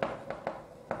लाइन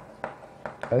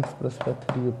एक्स प्लस का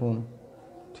 3 upon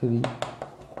 3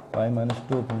 Y minus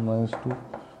 2 upon minus 2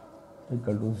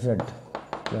 equal to Z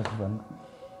plus 1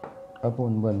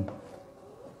 upon 1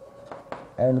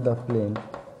 and the plane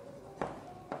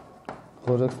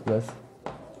 4x plus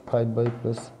 5y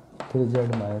plus 3z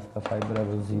minus का 5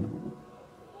 बराबर 0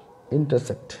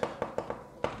 intersect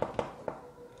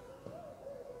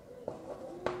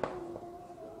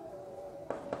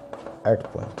at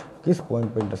point. किस point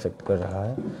पर intersect कर रहा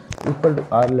है? इक्वल टू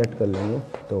आर लेट कर लेंगे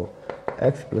तो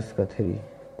x प्लस का 3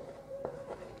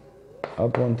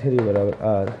 अपॉन 3 बराबर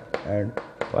are and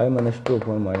y minus 2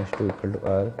 upon minus 2 equal to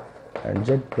are and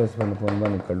z plus 1 upon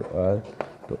 1 equal to are.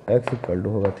 तो x इक्वल टू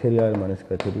होगा 3r माइनस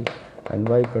का 3 and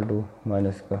y equal to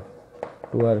minus का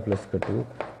 2r plus का 2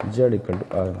 z equal to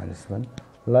r minus 1।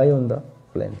 Lie on the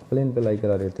plane पे लाई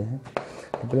करा देते हैं।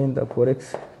 तो प्लेन था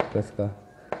 4x प्लस का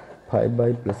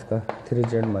 5y प्लस का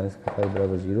 3z माइनस का 5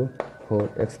 बराबर 0 और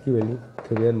x की वैल्यू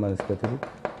 3r माइनस का 3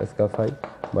 प्लस का 5,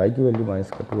 y की वैल्यू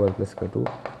माइनस का 2r प्लस का 2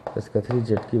 प्लस का 3, z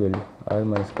की वैल्यू r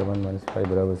माइनस का 1 माइनस 5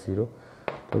 बराबर 0।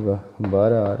 तो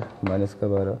 12r माइनस का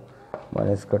 12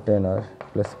 माइनस का 10r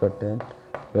प्लस का 10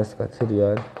 प्लस का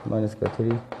 3r माइनस का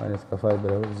 3 माइनस का 5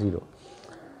 बराबर 0।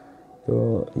 तो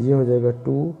ये हो जाएगा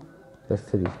 2 प्लस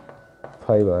 3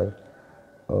 5r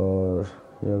और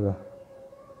ये होगा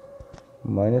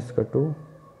माइनस का 2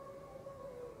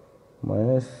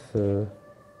 माइनस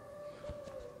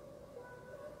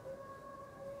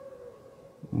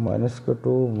का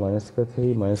 2 माइनस का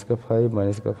 3 माइनस का 5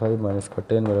 माइनस का 5 माइनस का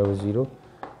 10 बराबर 0,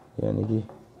 यानी कि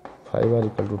 5r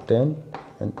equal to 10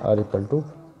 and r equal to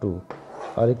 2।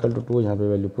 r equal to 2 यहाँ पे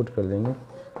वैल्यू पुट कर देंगे।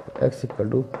 तो x equal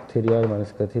to 3r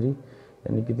minus का 3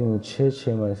 यानी कि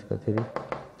 6 माइनस का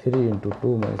 3 इंटू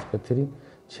 2 माइनस का 3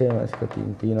 6 माइनस का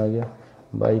 3 आ गया।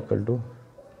 y इक्वल टू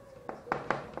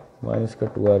माइनस का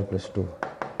 2r प्लस 2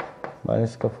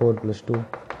 माइनस का 4 plus 2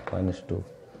 minus 2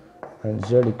 and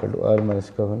z equal to r minus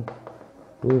का 1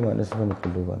 2 माइनस 1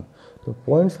 इक्वल टू 1। तो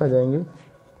पॉइंट्स आ जाएंगे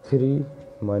 3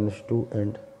 माइनस 2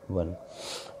 एंड 1।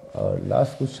 और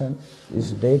लास्ट क्वेश्चन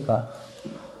इस डे का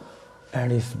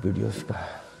एंड इस वीडियोस का।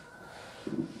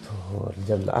 तो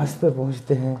जब लास्ट पे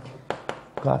पहुंचते हैं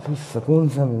काफ़ी सुकून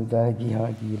सा मिलता है कि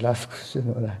हाँ कि लास्ट क्वेश्चन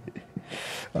हो रहा है।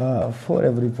 फॉर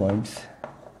एवरी पॉइंट्स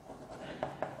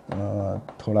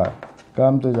थोड़ा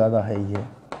काम तो ज़्यादा है ही है,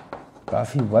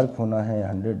 काफ़ी वर्क होना है।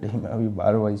 100 डे में अभी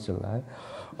 12 वाइज चल रहा है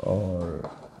और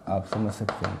आप समझ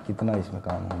सकते हैं कितना इसमें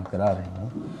काम हम करा रहे हैं।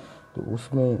 तो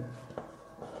उसमें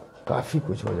काफ़ी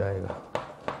कुछ हो जाएगा।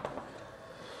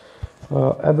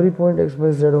 Every point x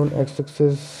by Z on x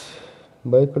axis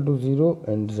y equal to 0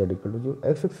 and z equal to 0।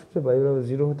 X axis पे y बराबर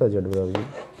 0 होता है, z बराबर 0,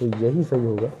 तो यही सही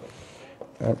होगा।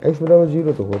 एंड x बराबर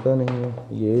 0 तो होता नहीं है,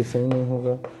 ये सही नहीं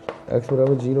होगा। x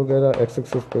बराबर 0 कह रहा है, एक्स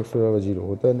एक्सिस पे x बराबर 0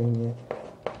 होता नहीं है,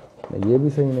 ये भी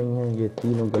सही नहीं है, ये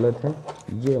तीनों गलत हैं,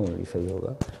 ये ओनली सही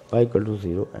होगा। y equal to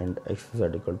 0 and x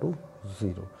z equal to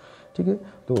 0। ठीक है,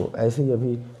 तो ऐसे ही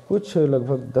अभी कुछ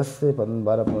लगभग 10 से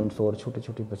 12 पॉइंट्स और छोटे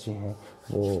छोटे बचे हैं,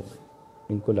 वो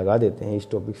इनको लगा देते हैं इस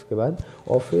टॉपिक्स के बाद।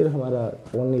 और फिर हमारा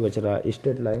ओनली बच रहा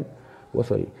स्ट्रेट लाइन, वो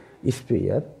सॉरी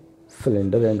स्फीयर,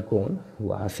 सिलेंडर एंड कोन,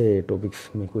 वहाँ से टॉपिक्स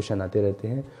में क्वेश्चन आते रहते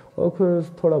हैं। और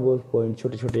फिर थोड़ा बहुत पॉइंट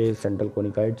छोटे छोटे सेंट्रल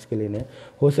कोनिकाइड्स के लेने,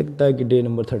 हो सकता है कि डे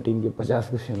नंबर 13 के 50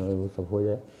 क्वेश्चन वो सब हो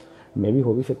जाए, मे भी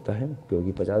हो भी सकता है,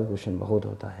 क्योंकि 50 क्वेश्चन बहुत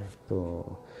होता है।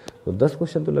 तो 10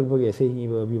 क्वेश्चन तो लगभग ऐसे ही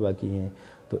अभी बाकी हैं।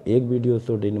 तो एक वीडियो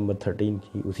तो डे नंबर 13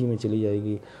 की उसी में चली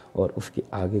जाएगी, और उसके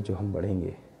आगे जो हम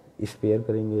बढ़ेंगे स्पेयर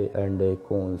करेंगे एंड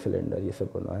कौन सिलेंडर ये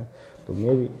सब करना है, तो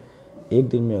मे भी एक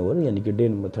दिन में और यानी कि डे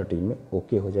नंबर 13 में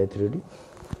ओके हो जाए 3D।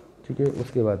 ठीक है,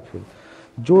 उसके बाद फिर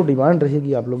जो डिमांड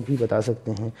रहेगी आप लोग भी बता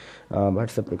सकते हैं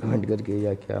व्हाट्सएप पे कमेंट करके,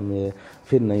 या क्या मैं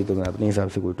फिर नहीं तो मैं अपने हिसाब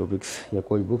से कोई टॉपिक्स या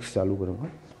कोई बुक्स चालू करूँगा।